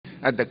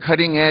at the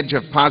cutting edge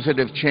of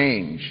positive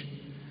change,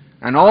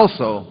 and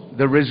also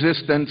the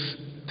resistance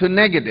to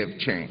negative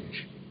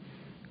change.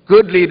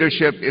 Good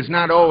leadership is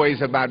not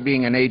always about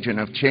being an agent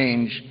of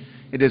change.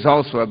 It is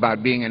also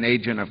about being an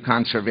agent of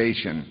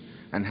conservation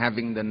and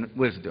having the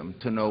wisdom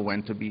to know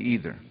when to be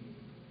either.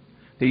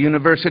 The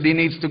university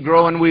needs to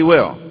grow, and we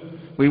will.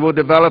 We will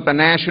develop a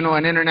national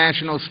and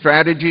international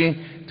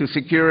strategy to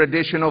secure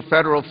additional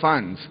federal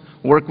funds,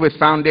 work with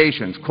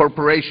foundations,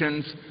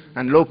 corporations,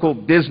 and local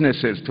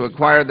businesses to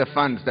acquire the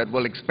funds that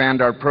will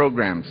expand our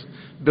programs,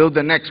 build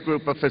the next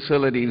group of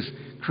facilities,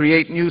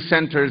 create new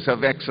centers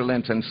of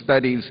excellence and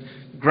studies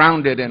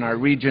grounded in our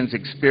region's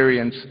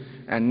experience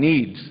and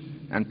needs,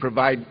 and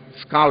provide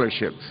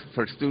scholarships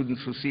for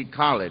students who see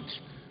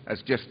college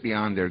as just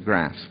beyond their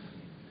grasp.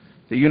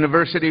 The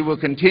university will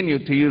continue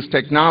to use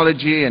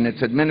technology in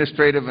its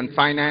administrative and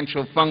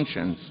financial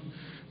functions,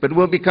 but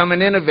will become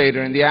an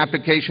innovator in the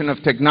application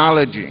of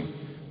technology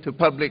to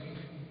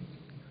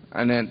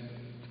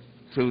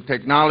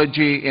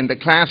technology in the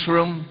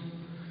classroom,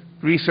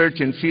 research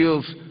in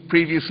fields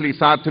previously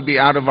thought to be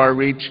out of our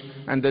reach,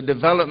 and the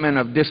development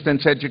of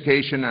distance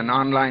education and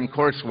online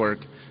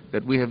coursework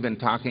that we have been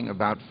talking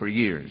about for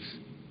years.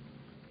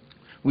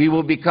 We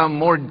will become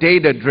more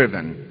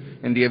data-driven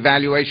in the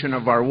evaluation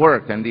of our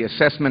work and the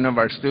assessment of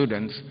our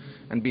students,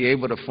 and be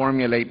able to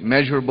formulate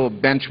measurable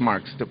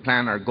benchmarks to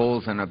plan our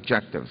goals and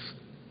objectives.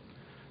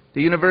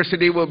 The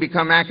university will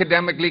become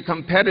academically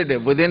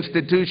competitive with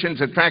institutions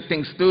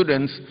attracting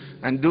students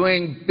and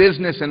doing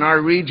business in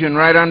our region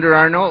right under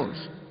our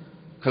nose.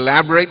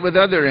 Collaborate with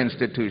other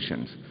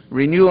institutions.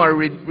 Renew our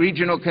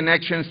regional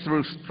connections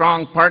through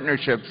strong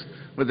partnerships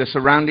with the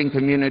surrounding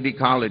community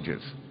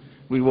colleges.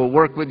 We will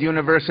work with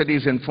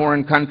universities in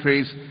foreign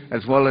countries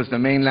as well as the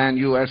mainland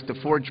U.S.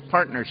 to forge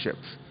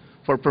partnerships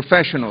for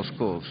professional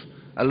schools,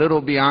 a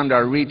little beyond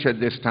our reach at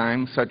this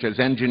time, such as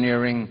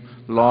engineering,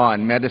 law,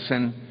 and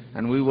medicine,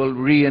 and we will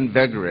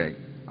reinvigorate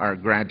our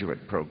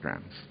graduate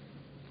programs.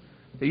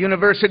 The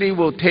university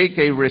will take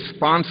a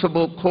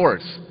responsible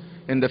course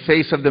in the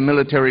face of the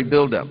military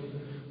buildup.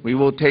 We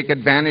will take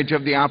advantage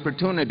of the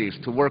opportunities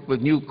to work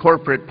with new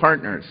corporate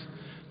partners,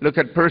 look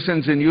at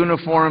persons in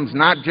uniforms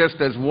not just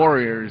as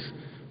warriors,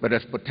 but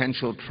as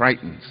potential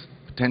Tritons,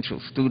 potential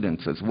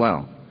students as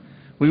well.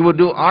 We will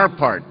do our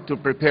part to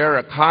prepare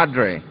a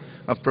cadre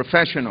of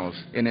professionals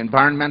in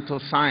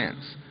environmental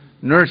science,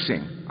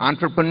 nursing,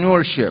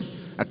 entrepreneurship,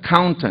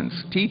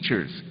 accountants,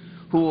 teachers,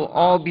 who will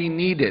all be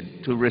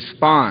needed to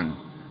respond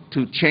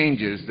to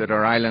changes that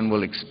our island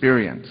will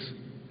experience.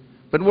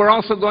 But we're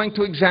also going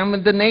to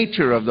examine the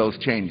nature of those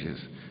changes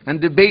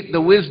and debate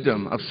the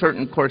wisdom of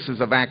certain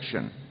courses of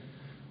action.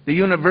 The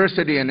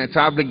university and its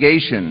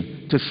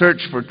obligation to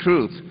search for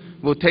truth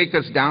will take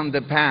us down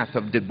the path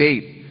of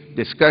debate,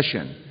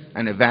 discussion,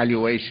 and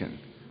evaluation,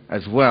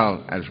 as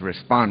well as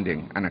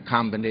responding and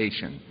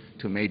accommodation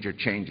to major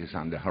changes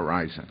on the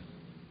horizon.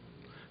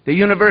 The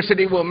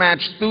university will match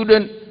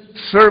student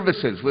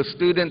services with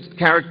student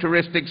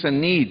characteristics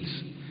and needs.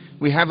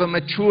 We have a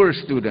mature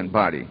student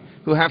body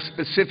who have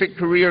specific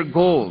career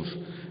goals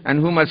and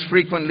who must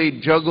frequently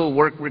juggle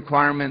work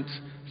requirements,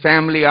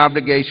 family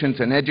obligations,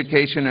 and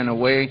education in a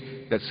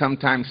way that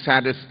sometimes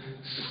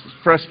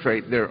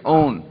frustrate their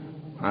own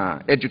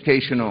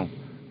educational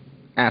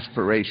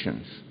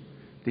aspirations.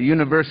 The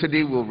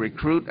university will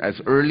recruit as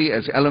early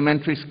as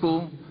elementary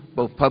school,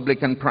 both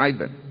public and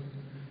private,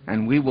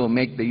 and we will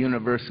make the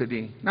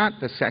university not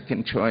the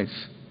second choice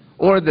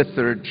or the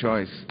third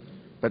choice,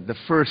 but the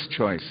first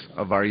choice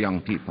of our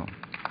young people.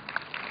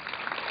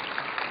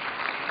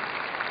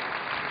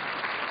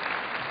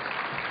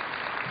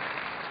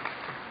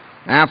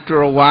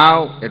 After a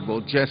while, it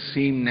will just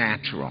seem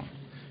natural.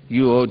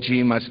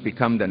 UOG must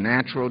become the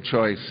natural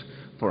choice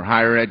for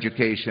higher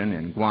education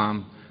in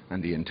Guam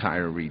and the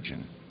entire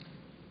region.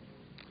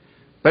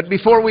 But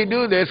before we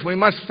do this, we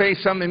must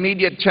face some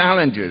immediate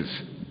challenges.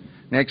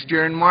 Next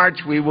year in March,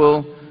 we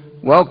will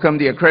welcome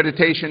the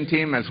accreditation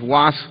team as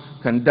WASP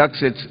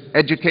conducts its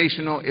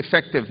educational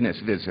effectiveness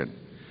visit.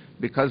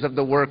 Because of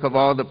the work of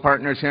all the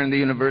partners here in the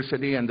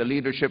university and the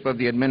leadership of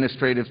the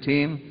administrative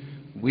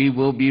team, we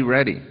will be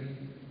ready.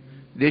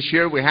 This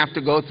year, we have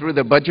to go through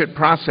the budget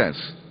process,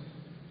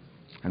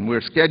 and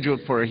we're scheduled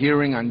for a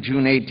hearing on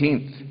June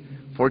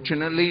 18th.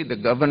 Fortunately, the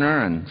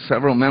governor and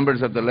several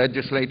members of the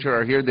legislature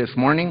are here this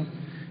morning,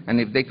 and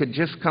if they could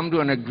just come to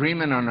an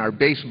agreement on our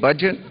base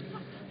budget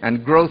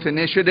and growth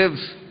initiatives,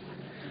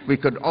 we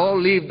could all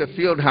leave the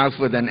field house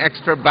with an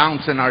extra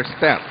bounce in our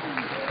step.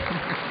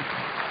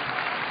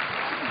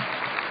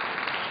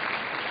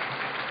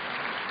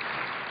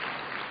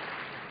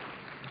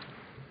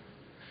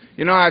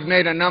 You know, I've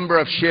made a number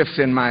of shifts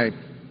in my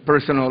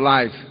personal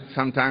life.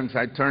 Sometimes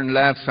I turn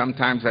left,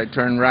 sometimes I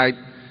turn right,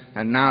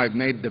 and now I've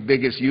made the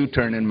biggest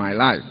U-turn in my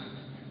life.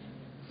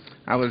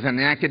 I was in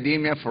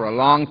academia for a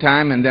long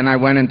time, and then I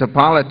went into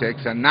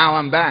politics, and now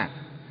I'm back.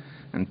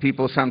 And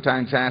people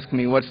sometimes ask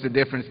me, what's the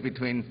difference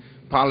between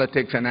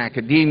politics and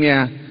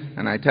academia?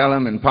 And I tell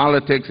them, in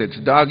politics it's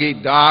dog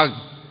eat dog,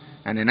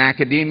 and in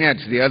academia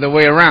it's the other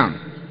way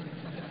around.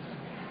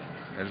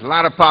 There's a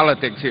lot of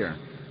politics here.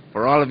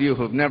 For all of you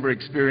who've never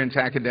experienced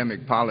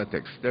academic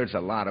politics, there's a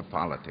lot of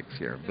politics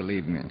here,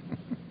 believe me.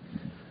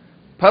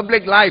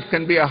 Public life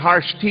can be a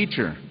harsh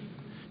teacher.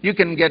 You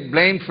can get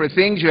blamed for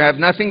things you have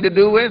nothing to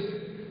do with,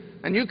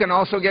 and you can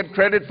also get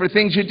credit for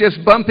things you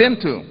just bump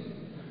into.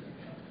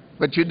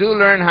 But you do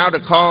learn how to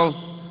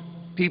call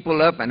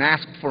people up and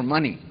ask for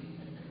money.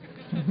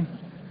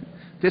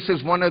 This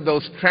is one of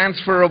those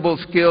transferable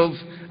skills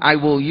I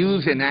will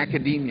use in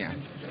academia.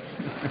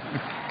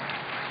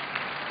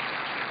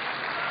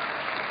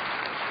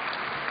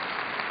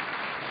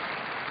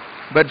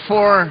 But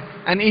for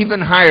an even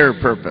higher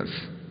purpose.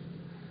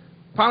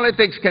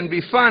 Politics can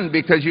be fun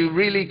because you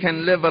really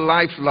can live a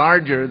life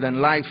larger than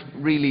life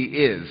really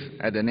is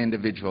at an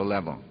individual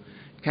level.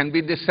 It can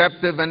be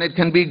deceptive and it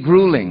can be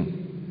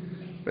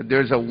grueling. But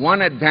there's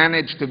one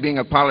advantage to being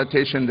a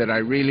politician that I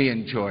really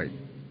enjoyed,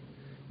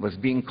 was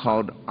being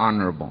called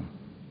honorable.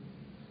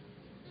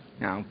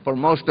 Now, for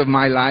most of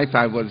my life,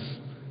 I was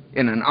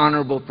in an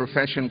honorable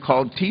profession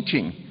called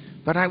teaching,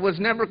 but I was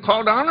never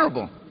called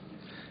honorable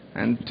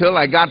until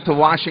I got to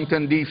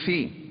Washington,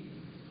 D.C.,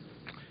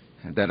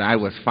 that I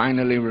was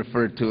finally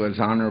referred to as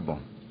honorable.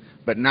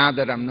 But now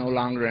that I'm no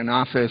longer in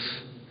office,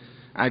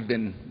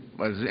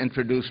 was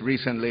introduced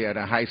recently at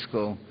a high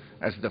school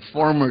as the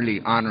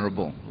formerly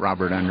honorable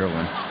Robert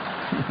Underwood.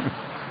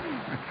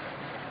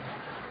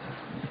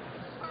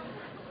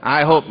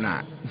 I hope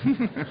not.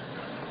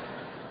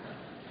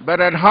 But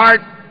at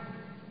heart,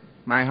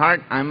 my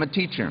heart, I'm a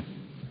teacher.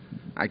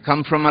 I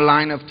come from a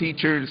line of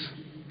teachers.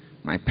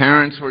 My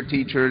parents were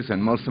teachers,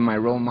 and most of my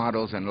role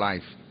models in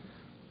life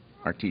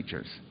are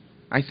teachers.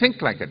 I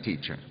think like a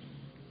teacher,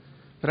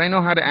 but I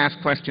know how to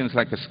ask questions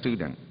like a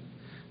student.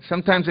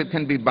 Sometimes it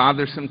can be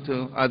bothersome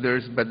to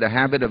others, but the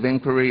habit of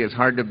inquiry is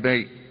hard to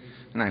break,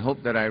 and I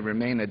hope that I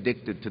remain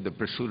addicted to the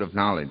pursuit of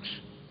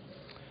knowledge.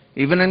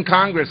 Even in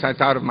Congress, I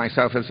thought of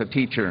myself as a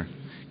teacher,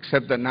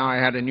 except that now I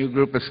had a new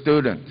group of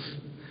students.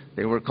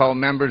 They were called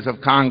members of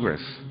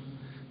Congress,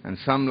 and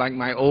some, like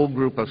my old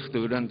group of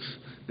students,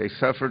 they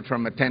suffered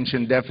from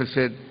attention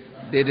deficit,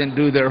 didn't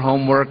do their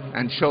homework,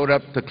 and showed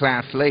up to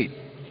class late.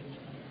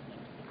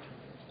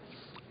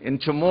 In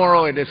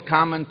Chamorro, it is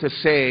common to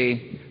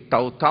say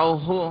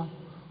tautauho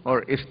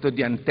or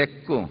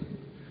estudianteco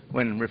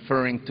when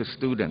referring to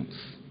students.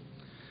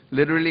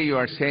 Literally, you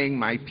are saying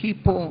my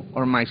people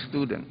or my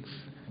students.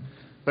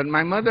 But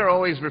my mother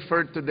always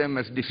referred to them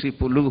as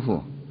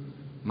disipuluho,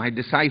 my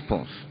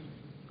disciples.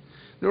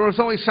 There was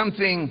always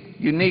something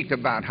unique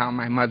about how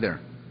my mother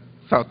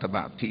felt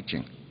about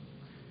teaching.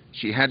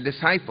 She had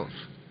disciples,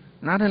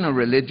 not in a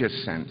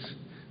religious sense,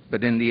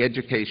 but in the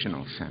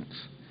educational sense.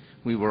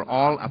 We were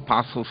all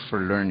apostles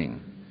for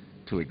learning,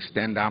 to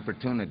extend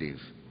opportunities,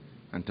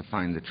 and to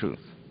find the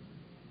truth.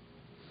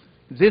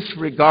 This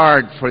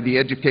regard for the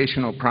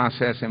educational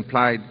process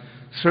implied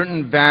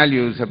certain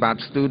values about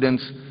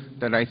students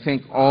that I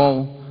think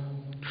all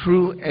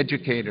true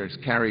educators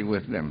carry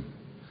with them.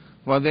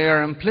 While they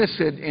are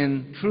implicit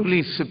in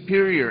truly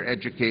superior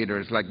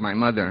educators like my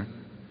mother,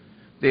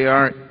 they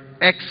are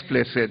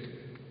explicit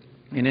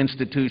in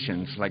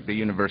institutions like the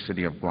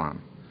University of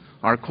Guam.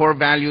 Our core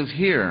values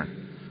here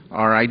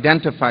are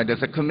identified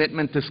as a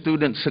commitment to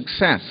student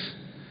success,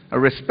 a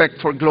respect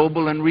for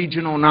global and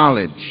regional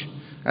knowledge,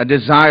 a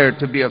desire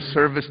to be of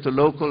service to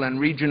local and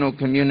regional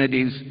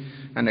communities,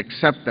 and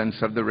acceptance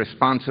of the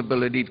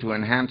responsibility to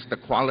enhance the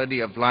quality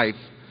of life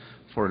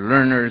for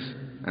learners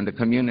and the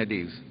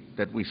communities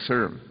that we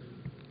serve.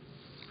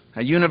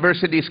 A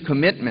university's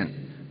commitment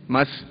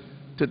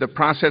to the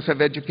process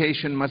of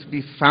education must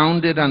be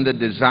founded on the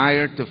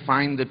desire to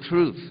find the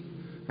truth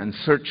and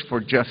search for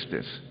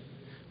justice.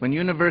 When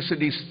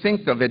universities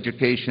think of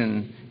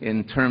education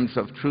in terms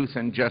of truth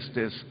and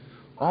justice,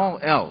 all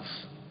else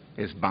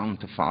is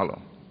bound to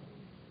follow.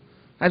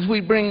 As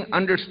we bring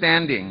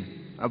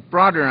a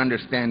broader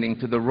understanding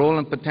to the role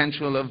and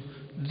potential of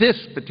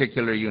this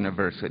particular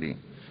university,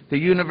 the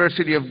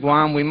University of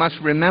Guam, we must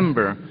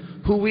remember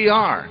who we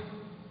are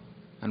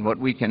and what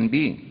we can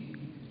be.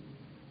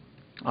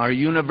 Our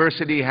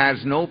university has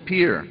no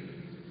peer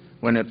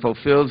when it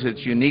fulfills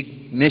its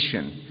unique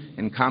mission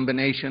in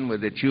combination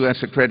with its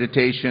U.S.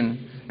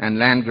 accreditation and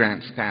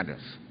land-grant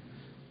status.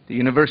 The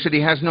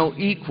university has no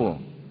equal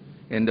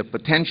in the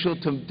potential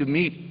to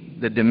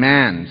meet the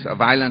demands of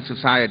island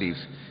societies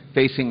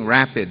facing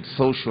rapid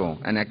social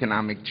and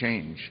economic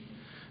change.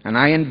 And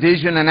I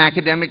envision an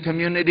academic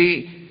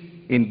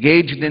community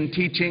engaged in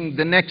teaching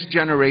the next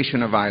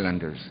generation of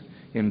islanders,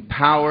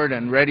 empowered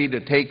and ready to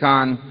take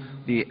on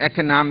the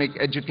economic,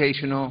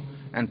 educational,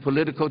 and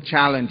political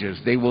challenges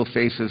they will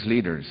face as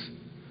leaders.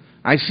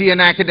 I see an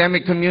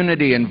academic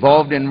community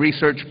involved in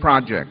research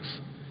projects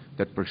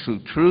that pursue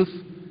truth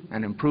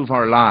and improve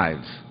our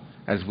lives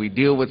as we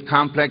deal with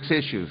complex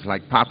issues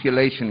like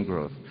population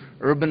growth,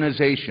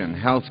 urbanization,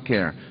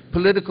 healthcare,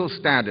 political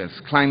status,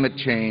 climate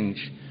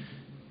change,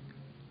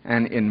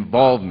 and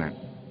involvement,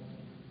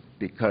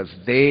 because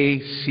they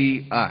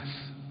see us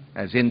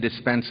as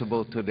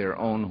indispensable to their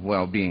own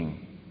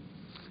well-being.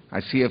 I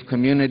see a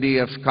community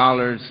of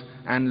scholars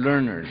and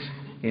learners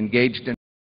engaged in